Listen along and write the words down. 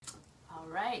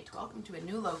right, welcome to a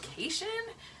new location.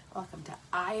 Welcome to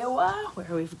Iowa,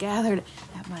 where we've gathered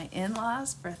at my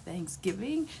in-laws for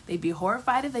Thanksgiving. They'd be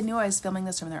horrified if they knew I was filming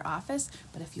this from their office,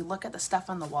 but if you look at the stuff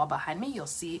on the wall behind me, you'll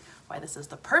see why this is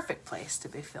the perfect place to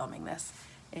be filming this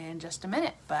in just a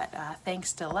minute. But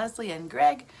thanks to Leslie and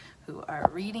Greg, who are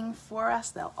reading for us.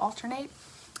 They'll alternate.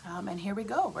 And here we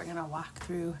go. We're going to walk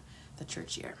through the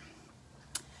church year.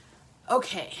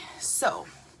 Okay, so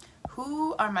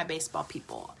who are my baseball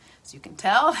people? As you can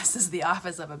tell, this is the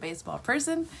office of a baseball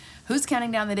person who's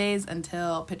counting down the days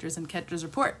until pitchers and catchers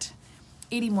report.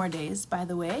 80 more days, by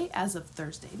the way, as of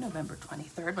Thursday, November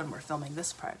 23rd, when we're filming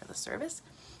this part of the service,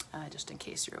 just in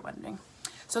case you were wondering.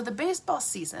 So the baseball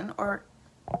season, or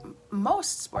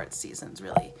most sports seasons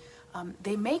really,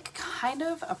 they make kind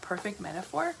of a perfect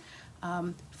metaphor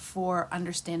for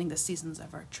understanding the seasons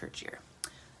of our church year.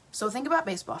 So think about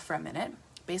baseball for a minute.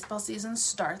 Baseball season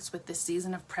starts with this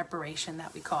season of preparation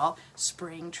that we call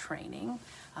spring training.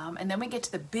 And then we get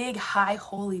to the big high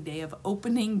holy day of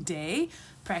opening day,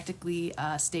 practically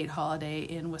a state holiday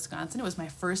in Wisconsin. It was my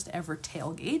first ever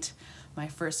tailgate, my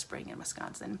first spring in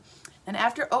Wisconsin. And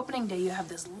after opening day, you have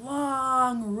this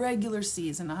long regular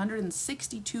season,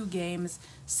 162 games,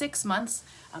 6 months.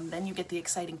 Then you get the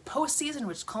exciting postseason,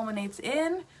 which culminates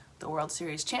in the World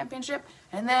Series championship,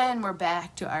 and then we're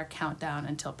back to our countdown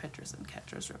until pitchers and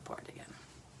catchers report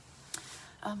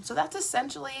again. So that's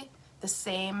essentially the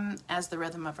same as the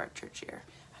rhythm of our church year,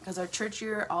 because our church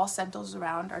year all centers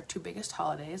around our two biggest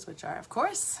holidays, which are, of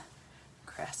course,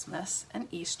 Christmas and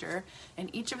Easter,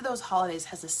 and each of those holidays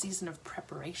has a season of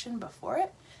preparation before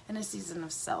it and a season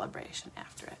of celebration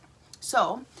after it.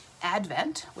 So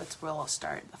Advent, which we'll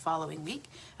start the following week,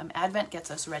 Advent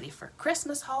gets us ready for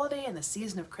Christmas holiday and the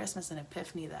season of Christmas and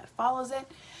Epiphany that follows it.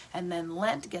 And then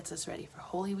Lent gets us ready for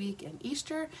Holy Week and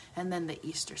Easter, and then the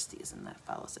Easter season that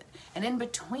follows it. And in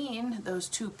between those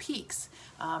two peaks,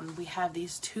 we have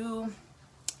these two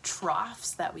troughs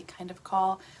that we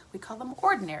call them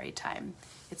ordinary time.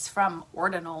 It's from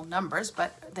ordinal numbers,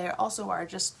 but they also are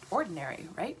just ordinary,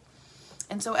 right?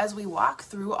 And so as we walk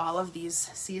through all of these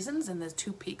seasons in the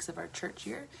two peaks of our church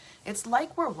year, it's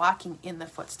like we're walking in the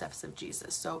footsteps of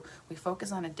Jesus. So we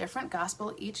focus on a different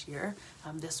gospel each year.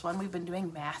 This one we've been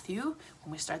doing Matthew.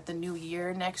 When we start the new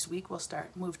year next week, we'll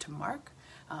move to Mark.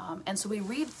 And so we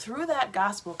read through that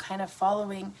gospel, kind of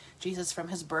following Jesus from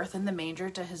his birth in the manger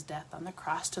to his death on the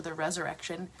cross to the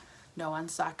resurrection no one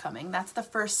saw coming. That's the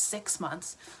first 6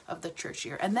 months of the church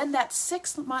year. And then that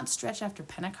 6-month stretch after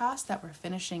Pentecost that we're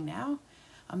finishing now,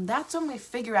 that's when we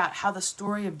figure out how the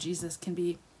story of Jesus can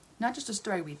be not just a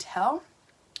story we tell,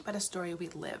 but a story we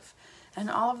live. And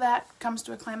all of that comes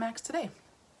to a climax today.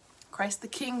 Christ the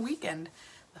King weekend,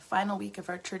 the final week of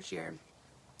our church year.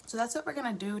 So that's what we're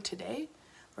going to do today.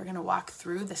 We're going to walk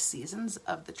through the seasons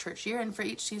of the church year, and for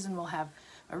each season we'll have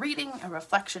a reading, a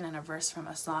reflection, and a verse from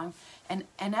a song. And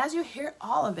as you hear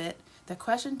all of it, the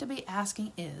question to be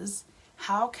asking is,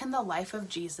 how can the life of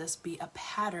Jesus be a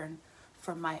pattern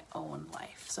for my own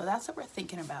life? So that's what we're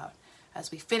thinking about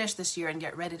as we finish this year and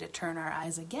get ready to turn our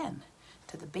eyes again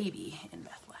to the baby in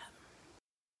Bethlehem.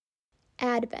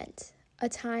 Advent, a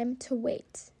time to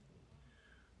wait.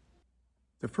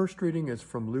 The first reading is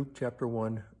from Luke chapter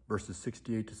 1, verses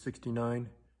 68 to 69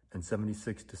 and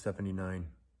 76 to 79.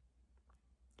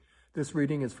 This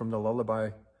reading is from the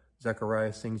lullaby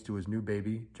Zechariah sings to his new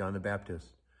baby, John the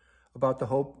Baptist, about the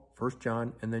hope first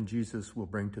John and then Jesus will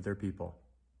bring to their people.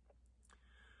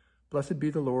 Blessed be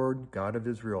the Lord, God of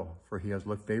Israel, for he has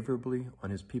looked favorably on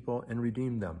his people and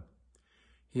redeemed them.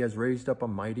 He has raised up a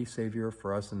mighty Savior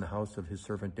for us in the house of his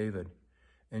servant David.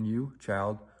 And you,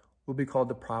 child, will be called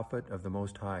the prophet of the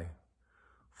Most High.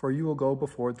 For you will go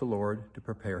before the Lord to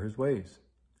prepare his ways,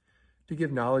 to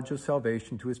give knowledge of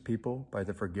salvation to his people by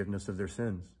the forgiveness of their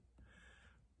sins.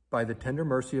 By the tender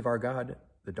mercy of our God,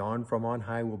 the dawn from on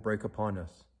high will break upon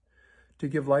us, to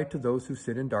give light to those who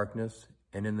sit in darkness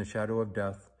and in the shadow of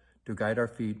death, to guide our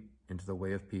feet into the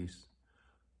way of peace.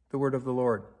 The word of the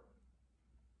Lord.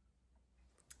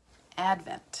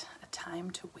 Advent, a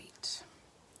time to wait.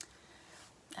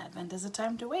 Advent is a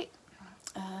time to wait.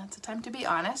 It's a time to be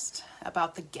honest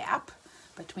about the gap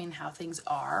between how things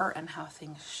are and how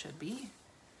things should be.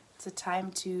 It's a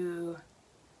time to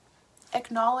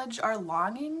acknowledge our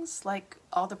longings, like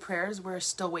all the prayers we're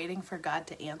still waiting for God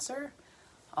to answer,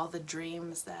 all the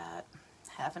dreams that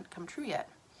haven't come true yet.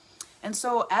 And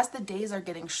so as the days are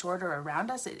getting shorter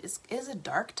around us, it is a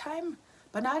dark time,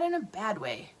 but not in a bad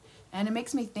way. And it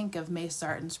makes me think of May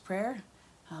Sarton's prayer,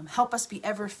 help us be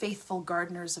ever faithful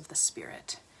gardeners of the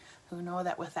Spirit, who know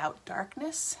that without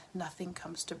darkness, nothing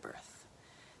comes to birth.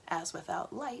 As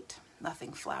without light,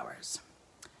 nothing flowers.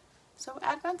 So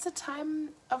Advent's a time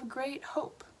of great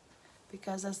hope,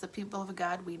 because as the people of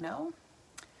God we know,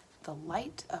 the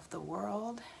light of the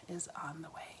world is on the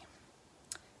way.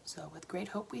 So with great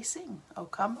hope we sing, O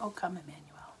come, Emmanuel.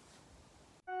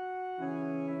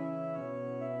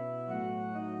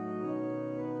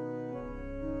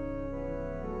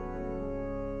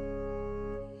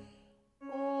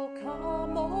 O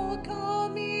come,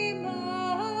 Emmanuel,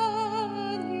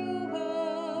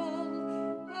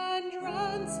 and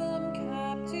ransom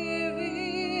captive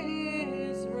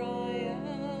Israel,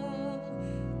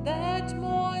 that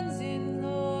mourns in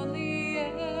lonely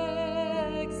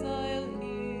exile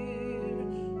here,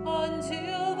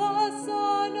 until the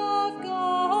Son of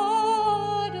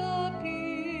God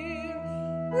appear.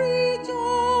 Rejoice,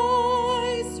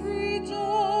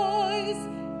 rejoice,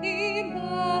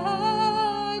 Emmanuel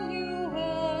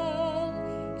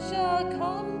shall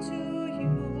come to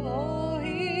you, O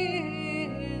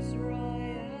Israel.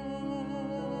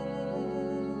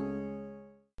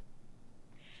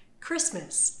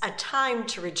 Christmas, a time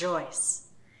to rejoice.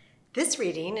 This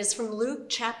reading is from Luke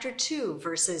chapter 2,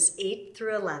 verses 8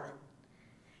 through 11.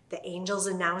 The angels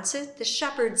announce it, the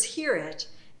shepherds hear it,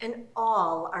 and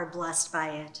all are blessed by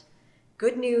it.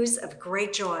 Good news of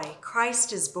great joy,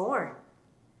 Christ is born.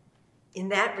 In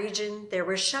that region, there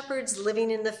were shepherds living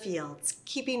in the fields,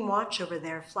 keeping watch over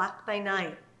their flock by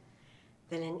night.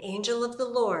 Then an angel of the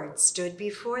Lord stood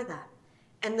before them,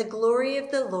 and the glory of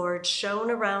the Lord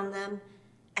shone around them,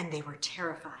 and they were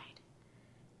terrified.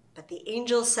 But the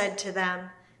angel said to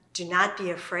them, "Do not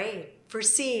be afraid, for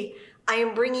see, I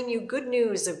am bringing you good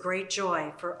news of great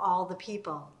joy for all the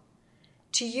people.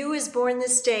 To you is born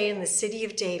this day in the city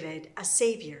of David a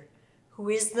Savior, who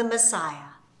is the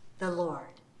Messiah, the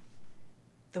Lord."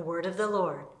 The word of the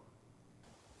Lord.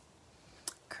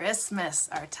 Christmas,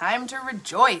 our time to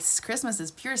rejoice. Christmas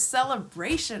is pure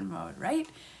celebration mode, right?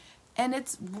 And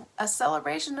it's a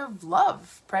celebration of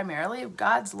love, primarily of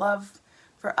God's love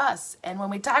for us. And when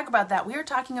we talk about that, we are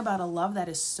talking about a love that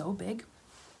is so big,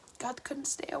 God couldn't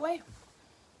stay away.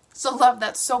 It's a love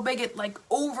that's so big it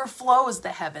overflows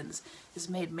the heavens, is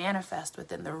made manifest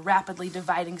within the rapidly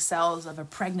dividing cells of a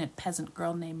pregnant peasant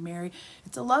girl named Mary.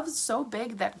 It's a love so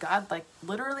big that God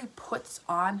literally puts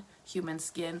on human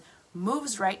skin,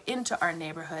 moves right into our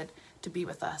neighborhood to be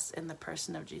with us in the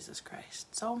person of Jesus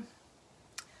Christ. So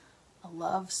a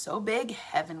love so big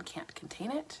heaven can't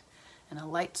contain it, and a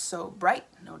light so bright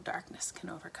no darkness can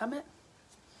overcome it.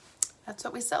 That's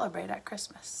what we celebrate at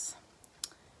Christmas.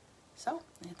 So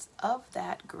it's of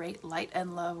that great light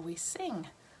and love we sing,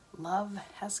 Love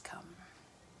Has Come.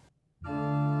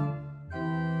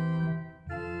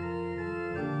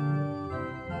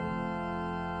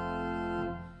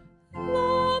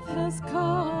 Love has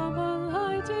come, a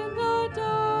light in the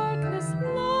darkness.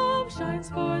 Love shines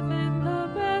forth in the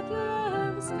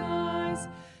Bethlehem skies.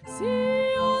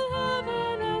 See, all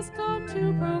heaven has come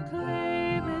to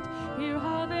proclaim it. Hear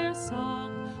how their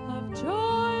song of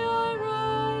joy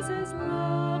arises.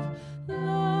 Love,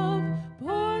 love,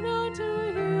 born unto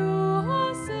you,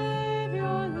 O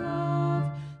Savior.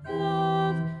 Love,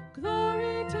 love,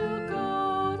 glory to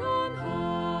God on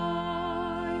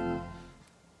high.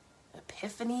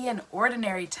 Epiphany, an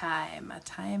ordinary time, a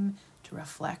time to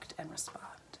reflect and respond.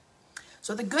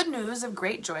 So the good news of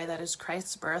great joy that is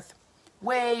Christ's birth,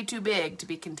 way too big to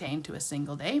be contained to a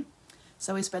single day.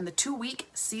 So we spend the 2-week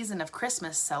season of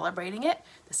Christmas celebrating it,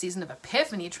 the season of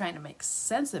Epiphany trying to make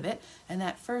sense of it, and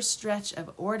that first stretch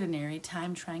of ordinary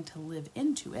time trying to live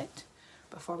into it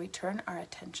before we turn our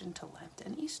attention to Lent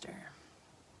and Easter.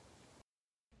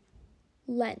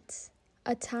 Lent,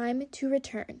 a time to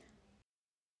return.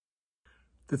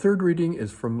 The third reading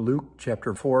is from Luke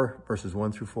chapter 4, verses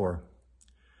 1 through 4.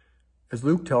 As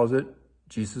Luke tells it,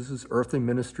 Jesus' earthly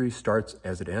ministry starts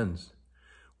as it ends,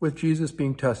 with Jesus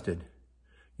being tested.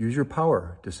 Use your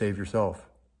power to save yourself.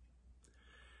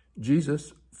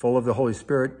 Jesus, full of the Holy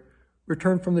Spirit,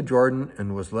 returned from the Jordan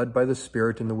and was led by the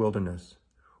Spirit in the wilderness,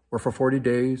 where for 40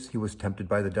 days he was tempted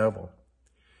by the devil.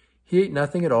 He ate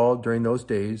nothing at all during those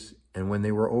days, and when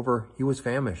they were over, he was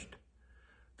famished.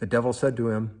 The devil said to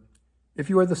him, "If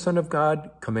you are the Son of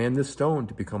God, command this stone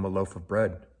to become a loaf of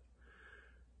bread."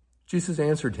 Jesus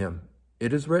answered him,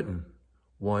 "It is written,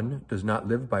 1 does not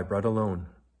live by bread alone."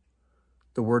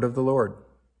 The word of the Lord.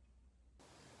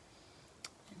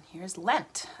 And here's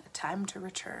Lent, a time to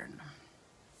return.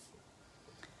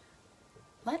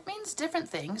 Lent means different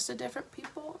things to different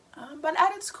people, but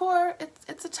at its core,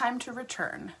 it's a time to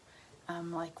return.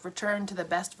 Return to the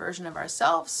best version of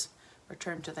ourselves,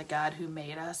 return to the God who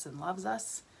made us and loves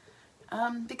us.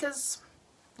 Because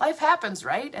life happens,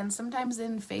 right? And sometimes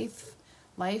in faith,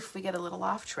 life, we get a little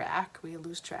off track. We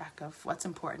lose track of what's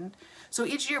important. So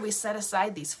each year we set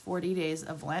aside these 40 days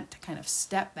of Lent to kind of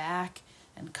step back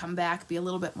and come back, be a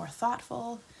little bit more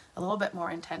thoughtful, a little bit more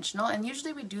intentional. And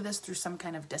usually we do this through some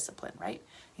kind of discipline, right?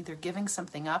 Either giving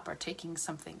something up or taking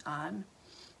something on.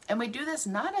 And we do this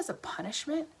not as a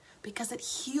punishment, because it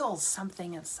heals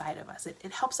something inside of us.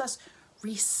 It helps us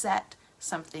reset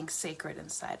something sacred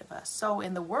inside of us. So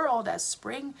in the world, as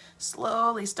spring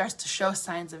slowly starts to show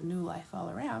signs of new life all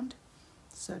around,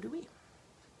 so do we.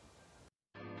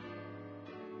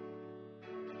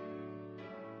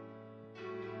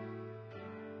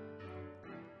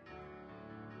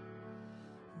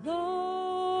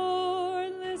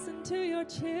 Lord, listen to your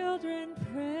children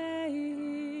praying.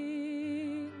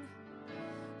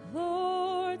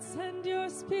 Lord, send your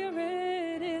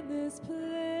Spirit in this place.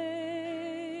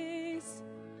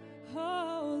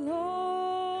 Oh,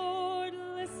 Lord,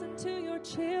 listen to your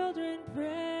children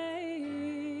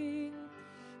praying.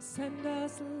 Send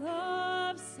us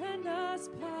love, send us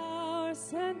power,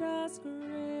 send us grace.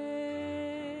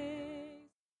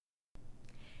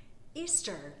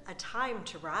 Easter, a time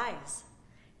to rise.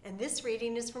 And this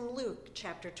reading is from Luke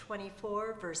chapter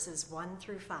 24, verses 1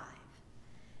 through 5.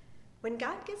 When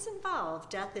God gets involved,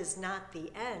 death is not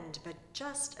the end, but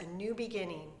just a new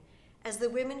beginning, as the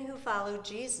women who follow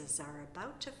Jesus are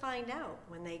about to find out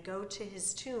when they go to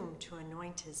his tomb to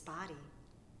anoint his body.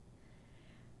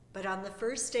 But on the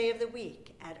first day of the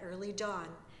week, at early dawn,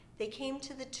 they came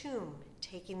to the tomb,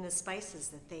 taking the spices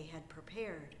that they had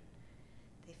prepared.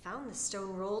 They found the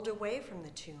stone rolled away from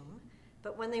the tomb,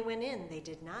 but when they went in, they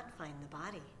did not find the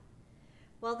body.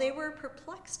 While they were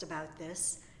perplexed about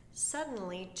this,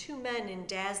 suddenly 2 men in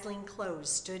dazzling clothes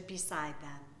stood beside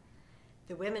them.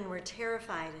 The women were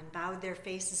terrified and bowed their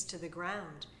faces to the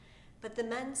ground. But the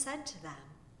men said to them,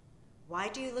 "Why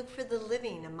do you look for the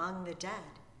living among the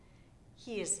dead?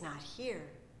 He is not here,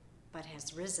 but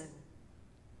has risen."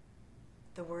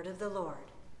 The word of the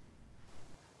Lord.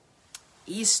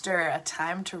 Easter, a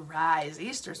time to rise.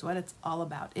 Easter is what it's all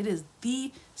about. It is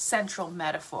the central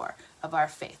metaphor of our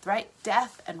faith, right?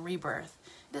 Death and rebirth.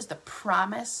 It is the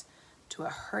promise to a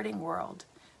hurting world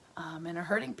and a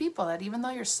hurting people that even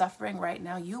though you're suffering right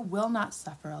now, you will not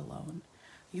suffer alone.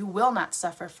 You will not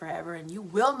suffer forever, and you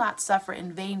will not suffer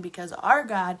in vain, because our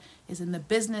God is in the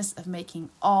business of making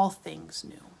all things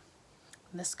new.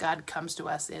 And this God comes to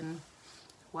us in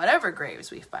whatever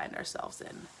graves we find ourselves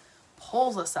in,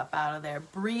 pulls us up out of there,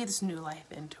 breathes new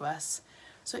life into us.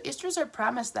 So Easter's our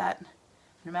promise that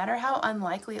no matter how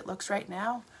unlikely it looks right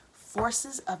now,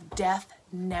 forces of death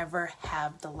never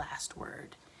have the last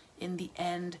word. In the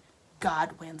end,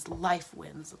 God wins, life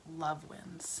wins, love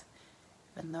wins.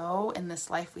 Even though in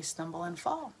this life we stumble and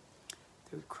fall,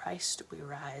 through Christ we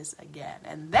rise again.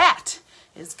 And that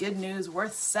is good news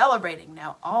worth celebrating.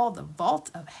 Now all the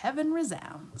vault of heaven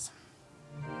resounds.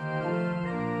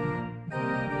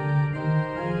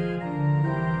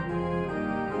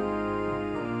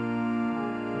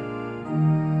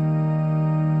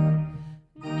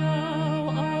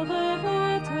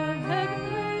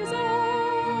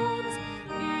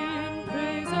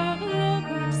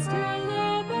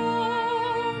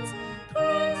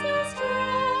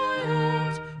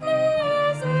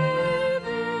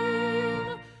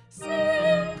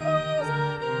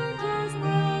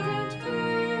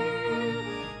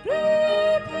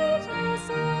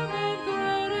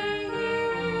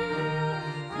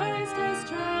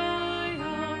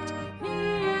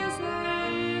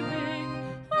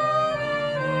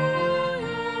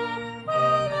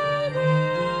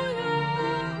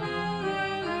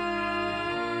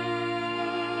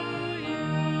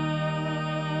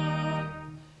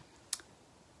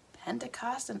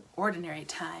 Pentecost, an ordinary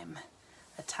time,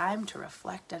 a time to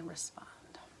reflect and respond.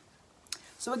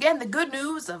 So again, the good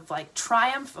news of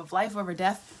triumph of life over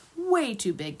death, way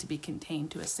too big to be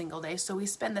contained to a single day. So we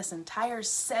spend this entire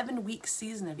 7-week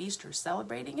season of Easter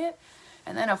celebrating it,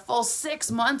 and then a full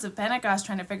 6 months of Pentecost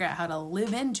trying to figure out how to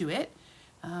live into it.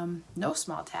 No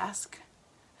small task.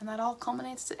 And that all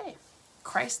culminates today.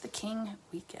 Christ the King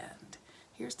weekend.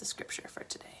 Here's the scripture for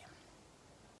today.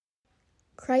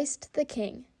 Christ the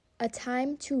King, a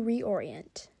time to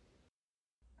reorient.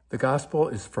 The Gospel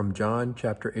is from John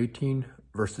chapter 18,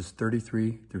 verses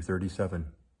 33 through 37.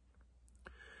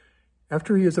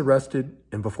 After he is arrested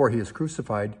and before he is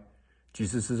crucified,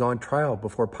 Jesus is on trial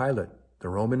before Pilate, the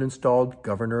Roman-installed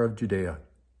governor of Judea.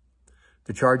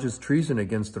 The charge is treason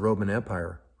against the Roman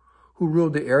Empire, who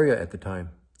ruled the area at the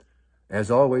time. As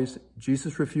always,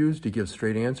 Jesus refused to give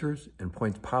straight answers and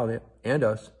points Pilate and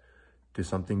us to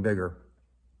something bigger.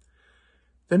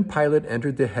 Then Pilate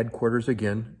entered the headquarters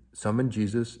again, summoned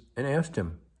Jesus, and asked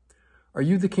him, "Are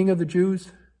you the king of the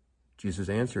Jews?" Jesus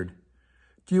answered,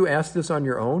 "Do you ask this on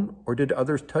your own, or did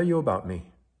others tell you about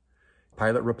me?"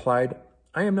 Pilate replied,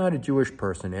 "I am not a Jewish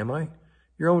person, am I?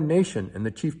 Your own nation and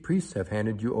the chief priests have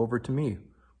handed you over to me.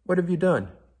 What have you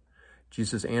done?"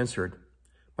 Jesus answered,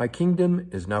 "My kingdom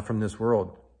is not from this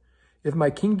world. If my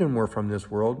kingdom were from this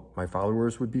world, my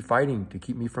followers would be fighting to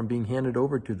keep me from being handed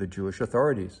over to the Jewish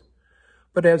authorities.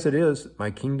 But as it is,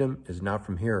 my kingdom is not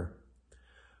from here."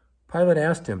 Pilate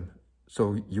asked him,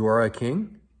 "So you are a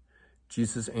king?"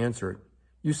 Jesus answered,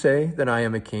 "You say that I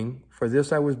am a king. For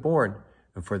this I was born,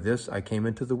 and for this I came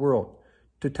into the world,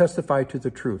 to testify to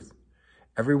the truth.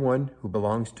 Everyone who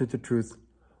belongs to the truth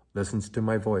listens to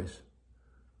my voice."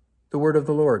 The word of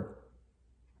the Lord.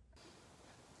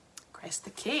 Christ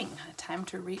the King, a time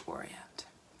to reorient.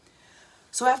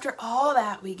 So after all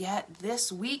that, we get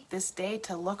this week, this day,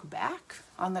 to look back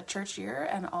on the church year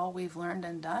and all we've learned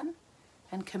and done,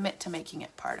 and commit to making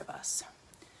it part of us.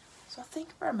 So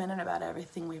think for a minute about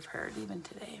everything we've heard, even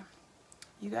today.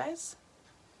 You guys,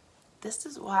 this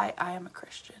is why I am a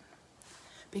Christian.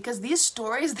 Because these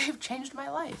stories, they've changed my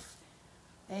life.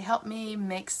 They help me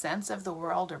make sense of the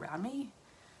world around me.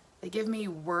 They give me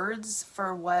words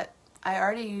for what I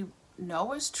already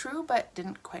know is true, but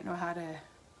didn't quite know how to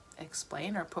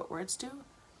explain or put words to.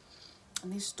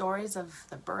 And these stories of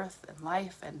the birth and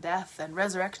life and death and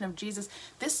resurrection of Jesus,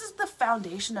 this is the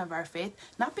foundation of our faith,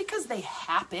 not because they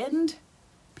happened,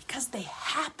 because they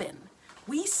happen.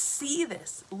 We see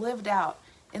this lived out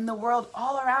in the world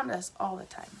all around us all the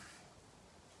time.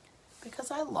 Because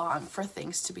I long for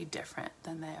things to be different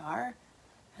than they are.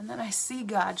 And then I see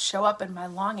God show up in my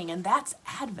longing, and that's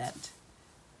Advent.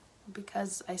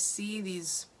 Because I see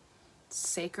these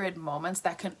sacred moments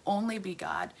that can only be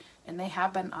God, and they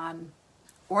happen on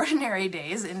ordinary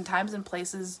days in times and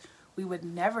places we would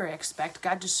never expect.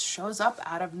 God just shows up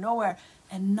out of nowhere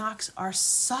and knocks our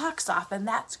socks off, and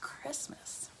that's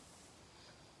Christmas.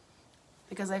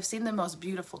 Because I've seen the most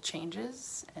beautiful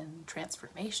changes and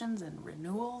transformations and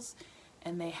renewals,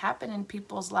 and they happen in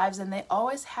people's lives, and they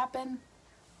always happen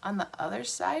on the other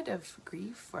side of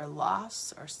grief or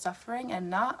loss or suffering, and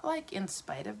not like in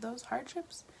spite of those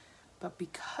hardships, but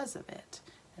because of it.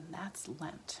 And that's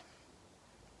Lent.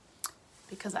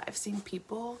 Because I've seen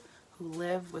people who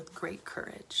live with great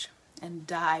courage and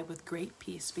die with great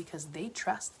peace because they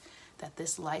trust that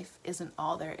this life isn't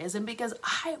all there is, and because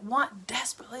I want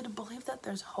desperately to believe that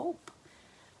there's hope,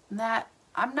 and that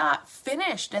I'm not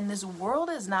finished, and this world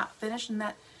is not finished, and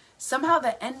that somehow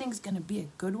the ending's going to be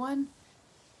a good one.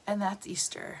 And that's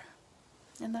Easter.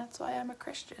 And that's why I'm a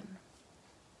Christian.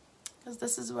 Because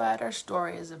this is what our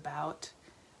story is about.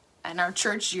 And our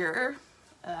church year,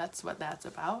 that's what that's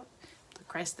about. The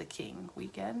Christ the King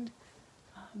weekend.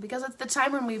 Because it's the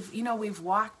time when we've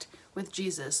walked with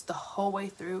Jesus the whole way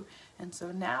through. And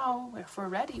so now, if we're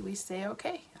ready, we say,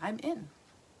 okay, I'm in.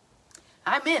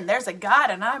 I'm in. There's a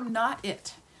God and I'm not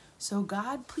it. So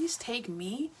God, please take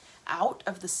me out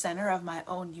of the center of my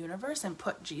own universe and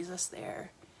put Jesus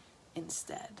there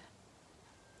instead.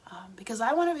 Because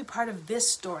I want to be part of this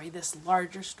story, this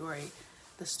larger story,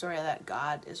 the story that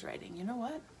God is writing. You know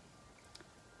what?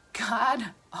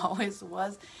 God always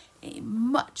was a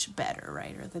much better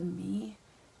writer than me.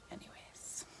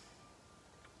 Anyways,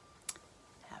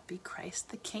 happy Christ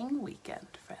the King weekend,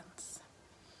 friends.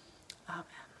 Amen.